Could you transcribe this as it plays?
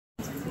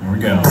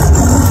go.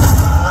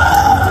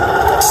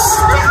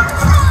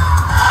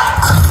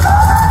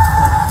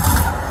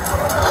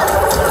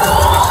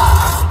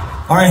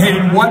 All right,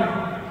 Hayden, what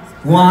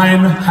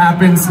line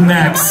happens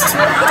next?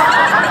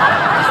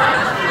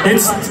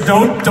 It's,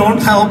 don't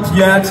help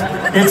yet.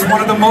 It's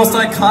one of the most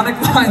iconic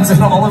lines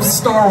in all of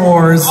Star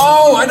Wars.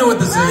 Oh, I know what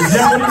this is.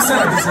 Yeah, what do you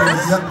say?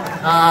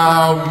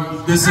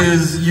 This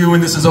is you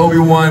and this is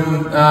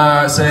Obi-Wan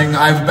saying,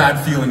 I have a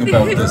bad feeling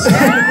about this.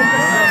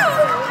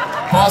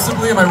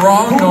 Possibly, am I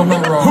wrong? No, I'm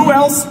not wrong. Who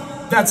else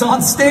that's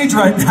on stage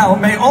right now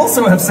may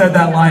also have said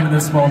that line in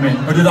this moment?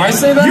 Or did I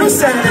say that? You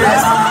said it. You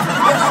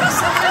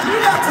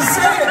have to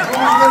say it.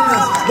 Oh my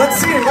goodness.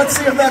 Let's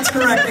see if that's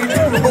correct.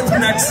 Roll the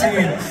next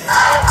scene.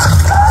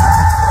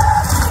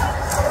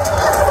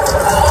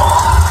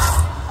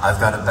 I've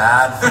got a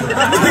bad feeling.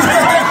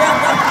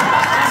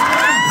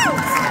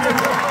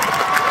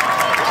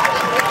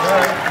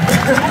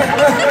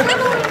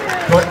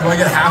 Do I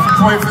get half a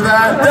point for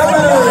that? No,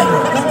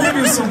 we'll give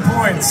you some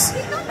points.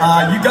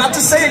 You got to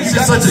say it. It's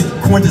just such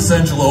a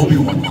quintessential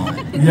Obi-Wan line.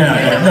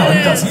 Yeah, no,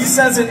 he does. He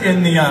says it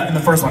in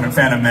the first one in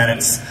Phantom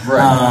Menace.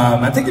 Right.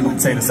 I think he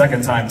might say it the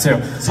second time too.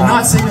 Is he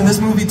not singing in this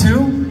movie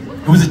too?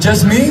 Was it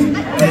just me?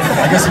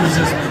 I guess it was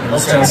just me.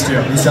 It's just you.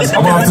 It's just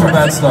I'm off to a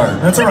bad start.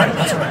 That's all right.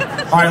 That's all right.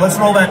 All right, let's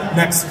roll that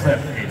next clip,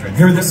 Adrian.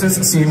 Here, this is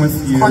a scene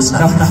with you. Of course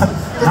not. No,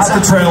 not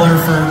the trailer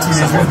for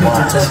Teenage Mutant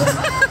Ninja Turtles.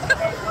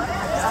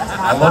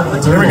 I love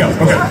the Here we go.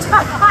 Okay.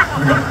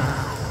 Here we go.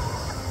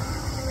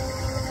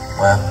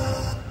 Well,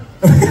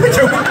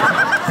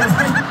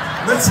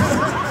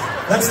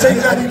 let's take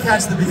that. I didn't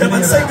catch the beginning. Yeah,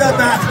 let's take that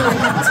back.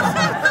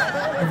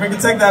 If we can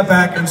take that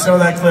back and show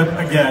that clip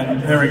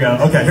again. There we go.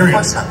 Okay, here we go.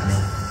 of course not me.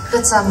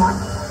 Good someone.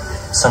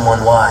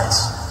 Someone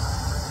wise.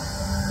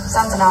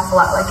 Sounds an awful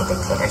lot like a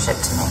dictatorship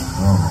to me.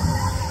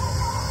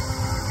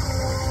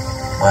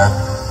 Well,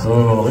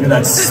 Oh, look at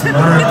that smirk.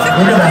 Look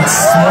at that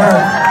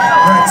smirk.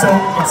 All right, so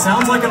it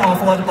sounds like an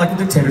awful lot like a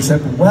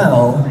dictatorship.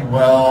 Well,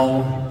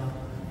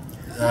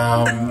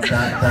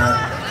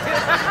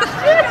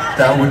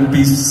 that wouldn't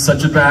be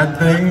such a bad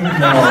thing. No,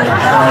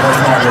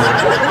 that's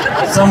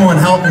not it. Someone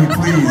help me,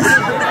 please.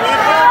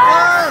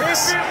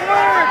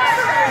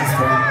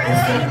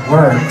 if it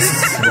works.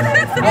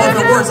 Well, if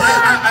it works,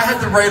 I had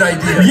the right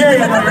idea.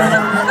 Yeah, no, you're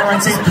on the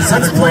right team.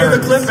 Let's play the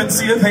clip and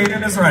see if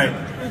Hayden is right.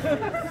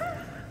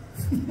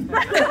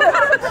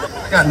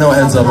 I got no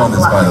heads up on this,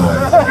 by the way.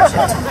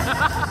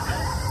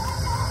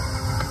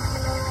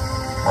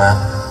 well,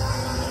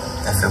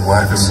 if it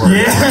works.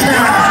 Yeah!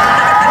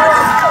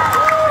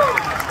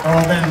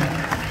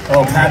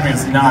 Oh, Padme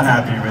is not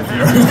happy with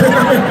you.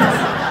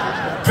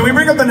 Can we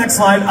bring up the next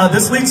slide?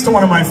 This leads to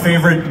one of my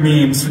favorite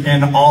memes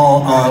in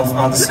all of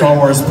the Star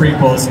Wars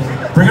prequels.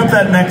 Bring up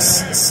that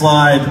next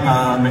slide,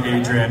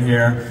 Adrian,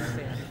 here.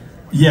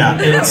 Yeah,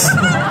 it's...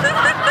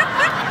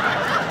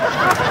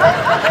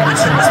 Let me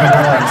change the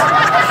words.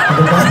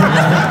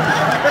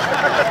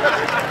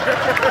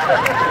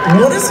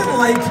 What is it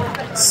like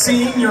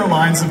seeing your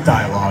lines of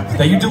dialogue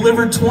that you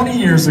delivered 20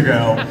 years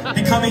ago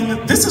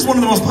becoming, this is one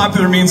of the most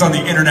popular memes on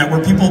the internet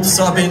where people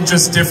sub in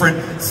just different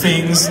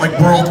things like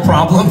world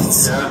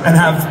problems and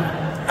have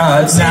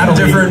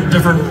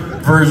different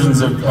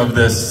versions of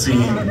this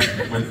scene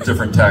with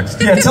different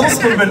text. Yeah, tell us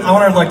a little bit, I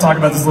want to talk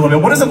about this a little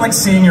bit. What is it like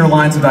seeing your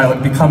lines of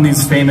dialogue become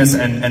these famous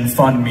and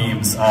fun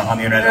memes on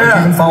the internet? Yeah. Or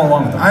you can follow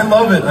along with them. I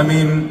love it. I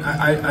mean,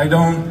 I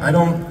don't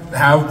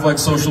have like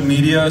social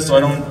media, so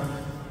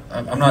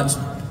I'm not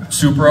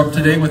super up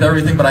to date with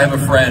everything, but I have a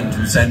friend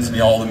who sends me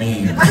all the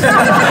memes.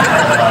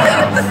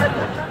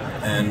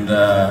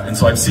 And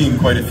so I've seen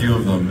quite a few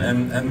of them,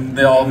 and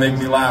they all make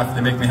me laugh,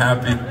 they make me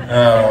happy.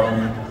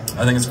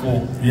 I think it's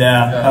cool.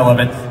 Yeah, I love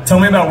it. Tell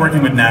me about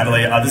working with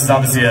Natalie. This is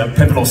obviously a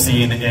pivotal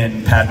scene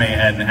in Padme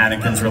and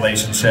Anakin's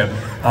relationship.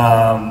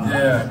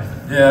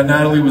 Yeah,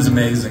 Natalie was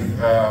amazing.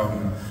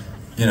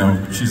 You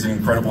know, she's an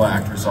incredible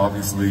actress,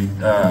 obviously,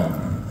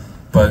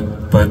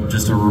 but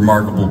just a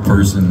remarkable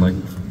person, like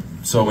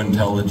so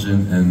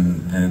intelligent,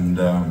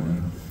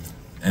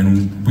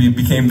 and we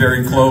became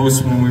very close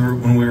when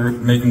we were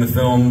making the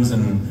films,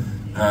 and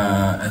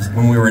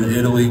when we were in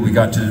Italy, we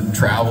got to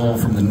travel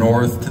from the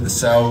north to the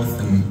south,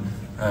 and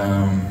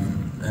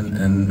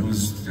it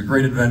was a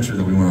great adventure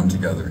that we went on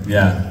together.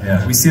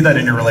 Yeah. We see that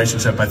in your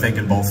relationship, I think,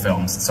 in both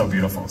films. It's so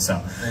beautiful. So,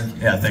 thank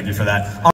you. Yeah, thank you for that.